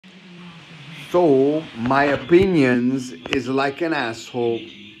So, my opinions is like an asshole.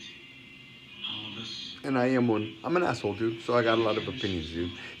 And I am one. I'm an asshole, dude. So I got a lot of opinions,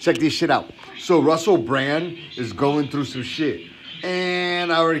 dude. Check this shit out. So Russell Brand is going through some shit.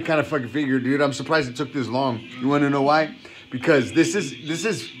 And I already kind of fucking figured, dude. I'm surprised it took this long. You want to know why? Because this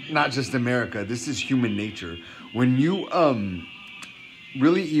is not just America. This is human nature. When you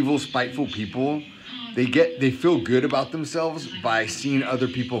really evil, spiteful people, they feel good about themselves by seeing other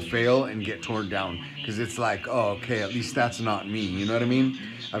people fail and get torn down. Because it's like, oh, okay, at least that's not me. You know what I mean?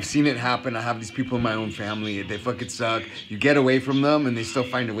 I've seen it happen. I have these people in my own family. They fucking suck. You get away from them and they still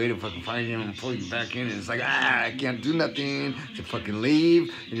find a way to fucking find you and pull you back in. And it's like, I can't do nothing. To fucking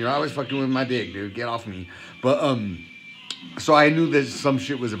leave. And you're always fucking with my dick, dude. Get off me. But, so I knew that some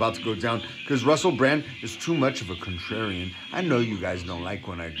shit was about to go down. Because Russell Brand is too much of a contrarian. I know you guys don't like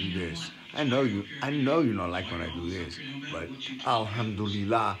when I do this. I know you don't like when I do this. But,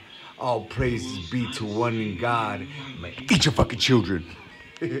 alhamdulillah, all praises be to one in God. Eat your fucking children.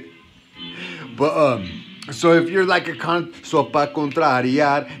 But so if you're like a só pra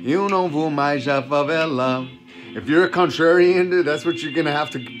contrariar, eu não vou mais à favela. If you're a contrarian, dude, that's what you're gonna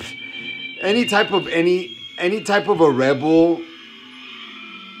have to. Any type of a rebel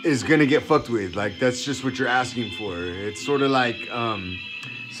is gonna get fucked with. Like that's just what you're asking for. It's sort of like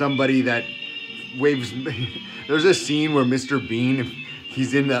somebody that waves. There's a scene where Mr. Bean.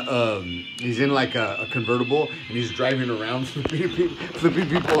 He's in like a convertible and he's driving around flipping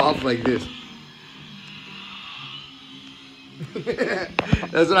people off like this.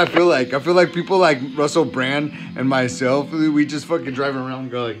 That's what I feel like. I feel like people like Russell Brand and myself, we just fucking drive around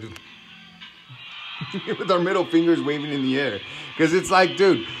and go like this. With our middle fingers waving in the air. Because it's like,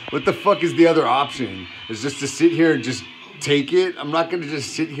 dude, what the fuck is the other option? Is just to sit here and just take it? I'm not going to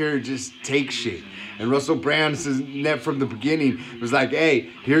just sit here and just take shit. And Russell Brand says from the beginning, was like,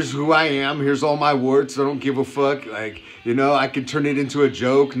 hey, here's who I am. Here's all my warts. I don't give a fuck. Like, you know, I can turn it into a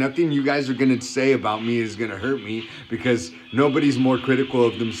joke. Nothing you guys are going to say about me is going to hurt me because nobody's more critical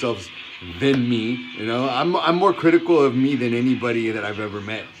of themselves than me. You know, I'm more critical of me than anybody that I've ever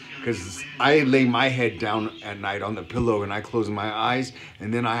met. Because I lay my head down at night on the pillow and I close my eyes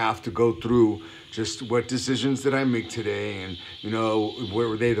and then I have to go through just what decisions did I make today and, you know,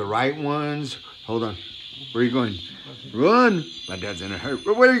 were they the right ones? Hold on. Where are you going? Run! My dad's in a hurry.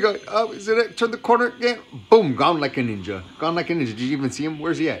 Where are you going? Oh, is it? Turn the corner again. Boom! Gone like a ninja. Gone like a ninja. Did you even see him?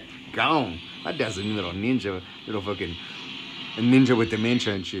 Where's he at? Gone. My dad's a little ninja. Little fucking a ninja with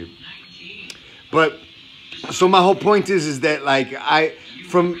dementia and shit. But, so my whole point is that like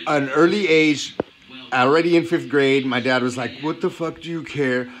from an early age, already in 5th grade, my dad was like, what the fuck do you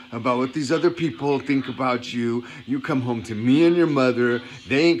care about what these other people think about you? You come home to me and your mother.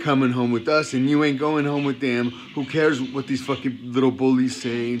 They ain't coming home with us and you ain't going home with them. Who cares what these fucking little bullies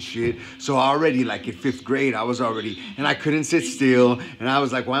say and shit? So already like in 5th grade, I was already, and I couldn't sit still. And I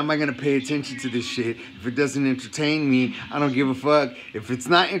was like, why am I going to pay attention to this shit? If it doesn't entertain me, I don't give a fuck. If it's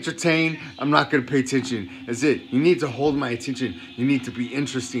not entertained, I'm not going to pay attention. That's it. You need to hold my attention. You need to be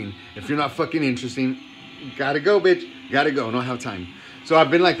interesting. If you're not fucking interesting, gotta go, bitch. Gotta go. Don't have time. So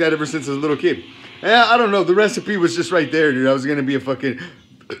I've been like that ever since I was a little kid. Yeah, I don't know. The recipe was just right there, dude. I was gonna be a fucking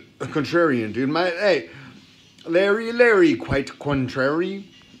contrarian, dude. Hey, Larry, quite contrary.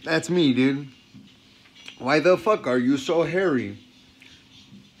 That's me, dude. Why the fuck are you so hairy?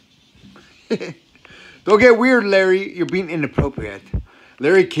 Don't get weird, Larry. You're being inappropriate.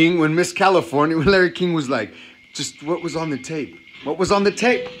 Larry King, when Miss California, when Larry King was like, just what was on the tape? What was on the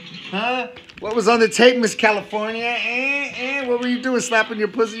tape? Huh? What was on the tape, Miss California? What were you doing, slapping your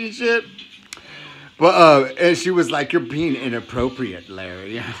pussy and shit? But, and she was like, you're being inappropriate,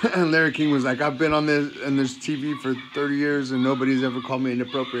 Larry. And Larry King was like, I've been on this TV for 30 years and nobody's ever called me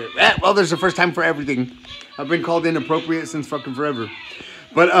inappropriate. Well, there's a first time for everything. I've been called inappropriate since fucking forever.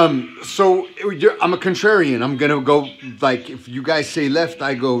 But, so I'm a contrarian. I'm going to go, like, if you guys say left,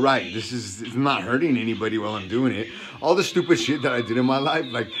 I go right. This is not hurting anybody while I'm doing it. All the stupid shit that I did in my life,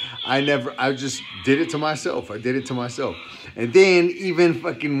 like, I just did it to myself. I did it to myself. And then even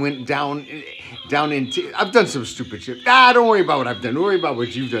fucking went down into, I've done some stupid shit. Don't worry about what I've done. Don't worry about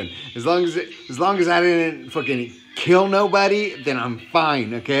what you've done. As long as I didn't fucking kill nobody, then I'm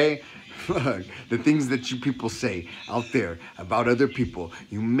fine, okay? Fuck, the things that you people say out there about other people,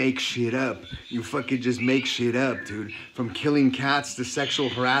 you make shit up. You fucking just make shit up, dude. From killing cats to sexual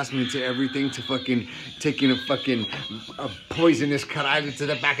harassment to everything to fucking taking a poisonous carajo to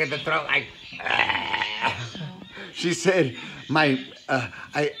the back of the throat. Like, she said,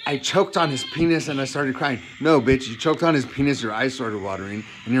 I choked on his penis and I started crying. No, bitch, you choked on his penis, your eyes started watering,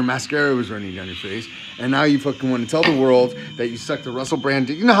 and your mascara was running down your face. And now you fucking want to tell the world that you sucked the Russell Brand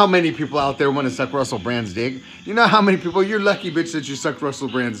dick. You know how many people out there want to suck Russell Brand's dick? You know how many people, you're lucky, bitch, that you sucked Russell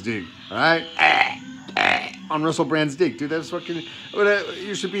Brand's dick. All right? On Russell Brand's dick, dude. That's fucking,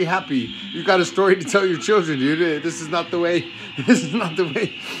 you should be happy. You got a story to tell your children, dude. This is not the way. This is not the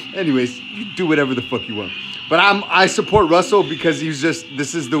way. Anyways, you do whatever the fuck you want. But I support Russell because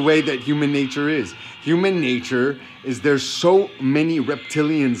this is the way that human nature is. Human nature is there's so many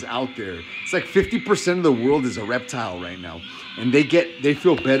reptilians out there. It's like 50% of the world is a reptile right now. And they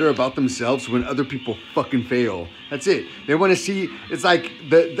feel better about themselves when other people fucking fail. That's it. They want to see, it's like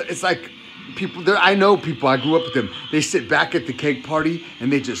people there. I know people, I grew up with them. They sit back at the cake party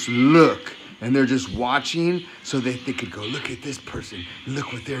and they just look. And they're just watching so that they could go, look at this person.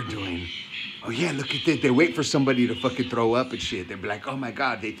 Look what they're doing. Oh yeah, look at this. They wait for somebody to fucking throw up and shit. They'll be like, oh my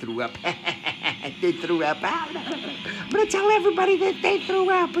God, they threw up. They threw up. I'm gonna tell everybody that they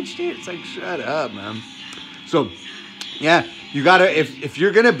threw up and shit. It's like, shut up, man. So, yeah, you gotta, if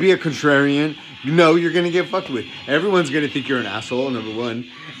you're gonna be a contrarian, you know you're gonna get fucked with. Everyone's gonna think you're an asshole, number one.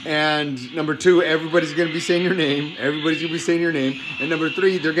 And number two, everybody's gonna be saying your name. Everybody's gonna be saying your name. And number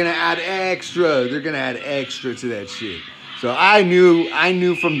three, they're gonna add extra. They're gonna add extra to that shit. So I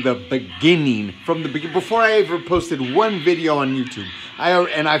knew from the beginning, before I ever posted one video on YouTube.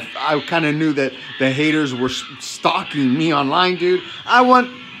 I kind of knew that the haters were stalking me online, dude. I want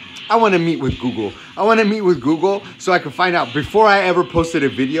to meet with Google. I want to meet with Google so I can find out before I ever posted a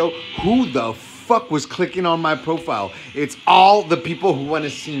video who the fuck was clicking on my profile. It's all the people who want to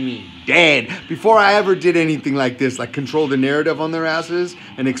see me dead. Before I ever did anything like this, like control the narrative on their asses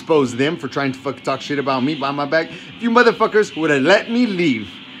and expose them for trying to fucking talk shit about me behind my back, if you motherfuckers would have let me leave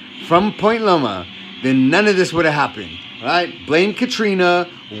from Point Loma, then none of this would have happened. All right? Blame Katrina.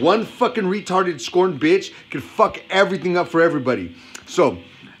 One fucking retarded scorned bitch could fuck everything up for everybody. So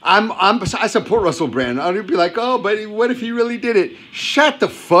I support Russell Brand. I'd be like, oh, but what if he really did it? Shut the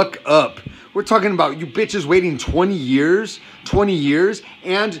fuck up. We're talking about you bitches waiting 20 years,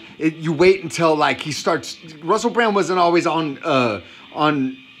 and you wait until like he starts. Russell Brand wasn't always on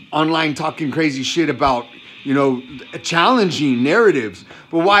online talking crazy shit about, you know, challenging narratives.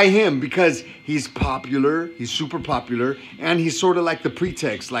 But why him? Because he's popular, he's super popular, and he's sort of like the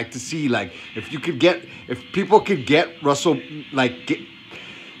pretext, like to see like if people could get Russell,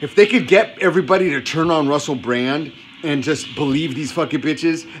 if they could get everybody to turn on Russell Brand and just believe these fucking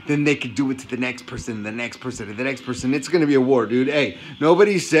bitches, then they could do it to the next person, the next person, and the next person. It's gonna be a war, dude. Hey,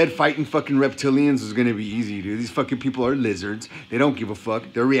 nobody said fighting fucking reptilians was gonna be easy, dude. These fucking people are lizards. They don't give a fuck.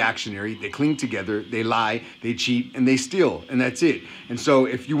 They're reactionary. They cling together. They lie. They cheat. And they steal. And that's it. And so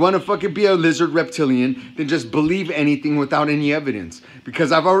if you want to fucking be a lizard reptilian, then just believe anything without any evidence.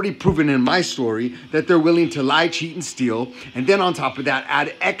 Because I've already proven in my story that they're willing to lie, cheat, and steal. And then on top of that,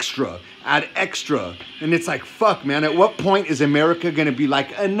 add extra. And it's like, fuck, man. At what point is America going to be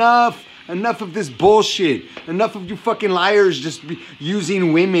like, enough of this bullshit. Enough of you fucking liars just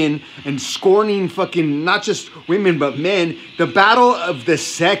using women and scorning fucking, not just women, but men. The battle of the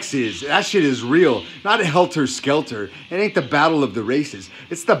sexes, that shit is real. Not a helter-skelter. It ain't the battle of the races.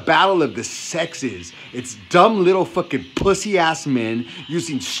 It's the battle of the sexes. It's dumb little fucking pussy-ass men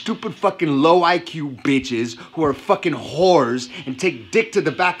using stupid fucking low IQ bitches who are fucking whores and take dick to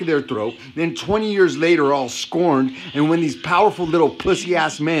the back of their throat. Then 20 years later, all scorned. And when these powerful little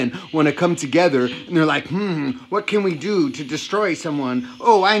pussy-ass men want to come together and they're like, what can we do to destroy someone?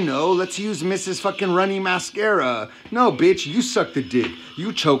 Oh, I know. Let's use Mrs. fucking Runny Mascara. No, bitch, you suck the dick.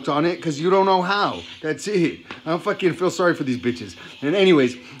 You choked on it because you don't know how. That's it. I don't fucking feel sorry for these bitches. And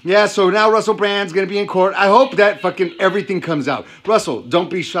anyways, yeah, so now Russell Brand's going to be in court. I hope that fucking everything comes out. Russell, don't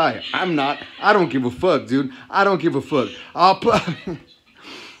be shy. I'm not. I don't give a fuck, dude. I don't give a fuck.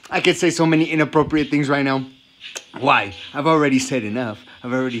 I could say so many inappropriate things right now. Why? I've already said enough.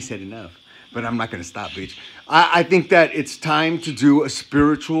 But I'm not going to stop, bitch. I think that it's time to do a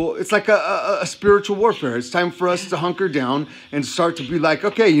spiritual, it's like a spiritual warfare. It's time for us to hunker down and start to be like,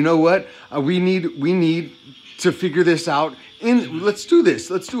 okay, you know what? We need to figure this out. Let's do this.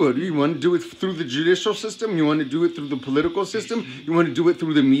 Let's do it. You want to do it through the judicial system? You want to do it through the political system? You want to do it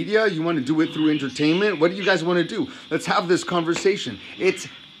through the media? You want to do it through entertainment? What do you guys want to do? Let's have this conversation. It's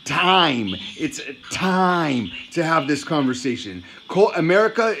time to have this conversation.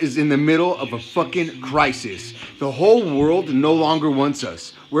 America is in the middle of a fucking crisis. The whole world no longer wants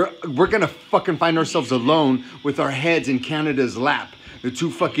us. We're gonna fucking find ourselves alone with our heads in Canada's lap. The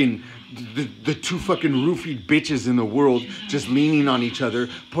two fucking the two fucking roofied bitches in the world just leaning on each other,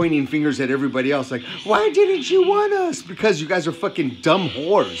 pointing fingers at everybody else like, why didn't you want us? Because you guys are fucking dumb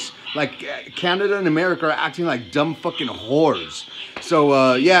whores. Like, Canada and America are acting like dumb fucking whores.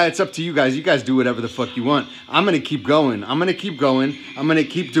 So, yeah, it's up to you guys. You guys do whatever the fuck you want. I'm going to keep going. I'm going to keep going. I'm going to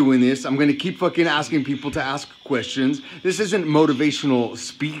keep doing this. I'm going to keep fucking asking people to ask questions. This isn't motivational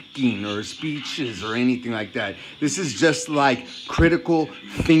speaking or speeches or anything like that. This is just like critical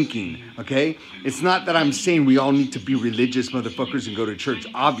thinking, okay? It's not that I'm saying we all need to be religious motherfuckers and go to church.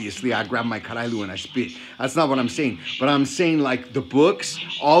 Obviously, I grab my karailu and I spit. That's not what I'm saying. But I'm saying like the books,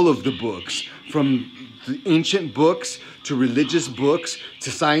 all of the books, from the ancient books to religious books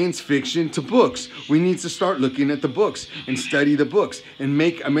to science fiction to books. We need to start looking at the books and study the books and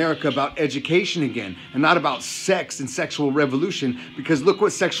make America about education again and not about sex and sexual revolution, because look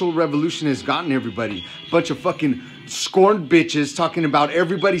what sexual revolution has gotten everybody. Bunch of fucking scorned bitches talking about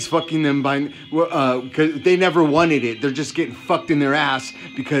everybody's fucking them by, cause they never wanted it. They're just getting fucked in their ass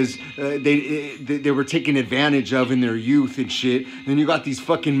because they were taken advantage of in their youth and shit. And you got these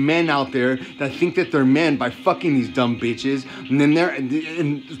fucking men out there that think that they're men by fucking these dumb bitches, and then they're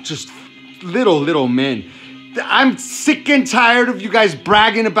just little men. I'm sick and tired of you guys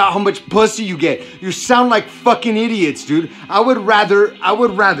bragging about how much pussy you get. You sound like fucking idiots, dude. I would rather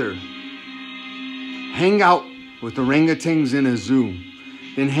hang out with orangutans in a zoo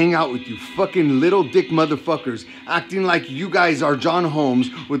than hang out with you fucking little dick motherfuckers acting like you guys are John Holmes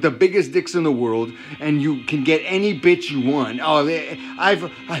with the biggest dicks in the world and you can get any bitch you want. Oh, I've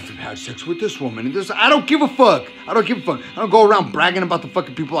had sex with this woman and this. I don't give a fuck. I don't give a fuck. I don't go around bragging about the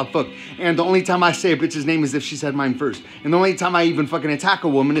fucking people I fucked. And the only time I say a bitch's name is if she said mine first. And the only time I even fucking attack a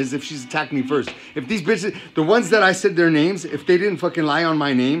woman is if she's attacked me first. If these bitches, the ones that I said their names, if they didn't fucking lie on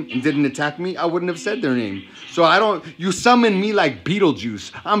my name and didn't attack me, I wouldn't have said their name. So I don't, you summon me like Beetlejuice.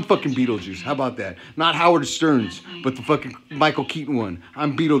 I'm fucking Beetlejuice. How about that? Not Howard Stern's, but the fucking Michael Keaton one.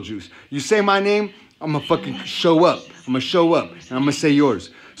 I'm Beetlejuice. You say my name, I'm gonna fucking show up. I'm gonna show up and I'm gonna say yours.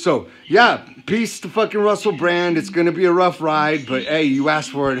 So, yeah, peace to fucking Russell Brand. It's gonna be a rough ride, but hey, you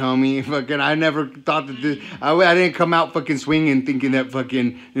asked for it, homie. Fucking, I never thought that this, I didn't come out fucking swinging thinking that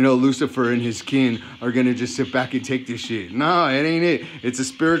fucking, you know, Lucifer and his kin are gonna just sit back and take this shit. No, it ain't it. It's a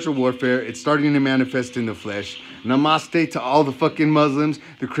spiritual warfare. It's starting to manifest in the flesh. Namaste to all the fucking Muslims,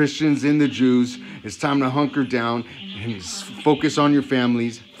 the Christians, and the Jews. It's time to hunker down and focus on your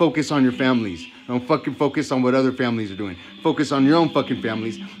families. Focus on your families. Don't fucking focus on what other families are doing. Focus on your own fucking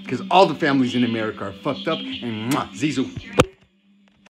families, because all the families in America are fucked up and Zizou.